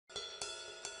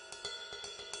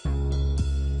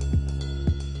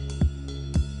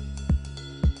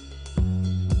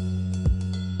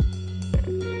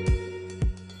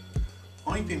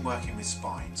been working with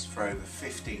spines for over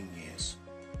 15 years.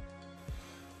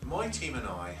 My team and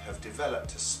I have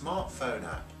developed a smartphone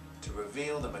app to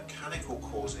reveal the mechanical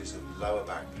causes of lower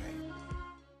back pain.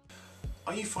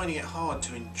 Are you finding it hard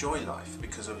to enjoy life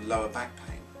because of lower back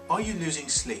pain? Are you losing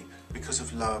sleep because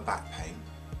of lower back pain?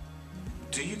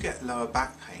 Do you get lower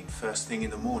back pain first thing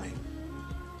in the morning?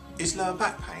 Is lower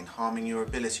back pain harming your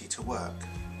ability to work?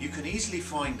 You can easily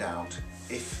find out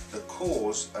if the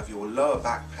cause of your lower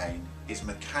back pain is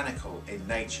mechanical in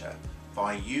nature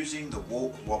by using the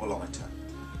walk wobbleometer.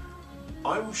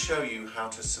 I will show you how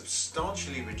to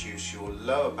substantially reduce your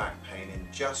lower back pain in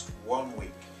just 1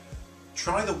 week.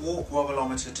 Try the walk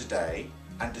wobbleometer today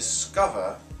and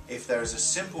discover if there is a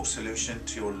simple solution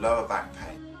to your lower back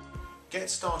pain. Get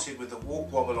started with the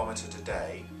walk wobbleometer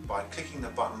today by clicking the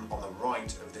button on the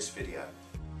right of this video.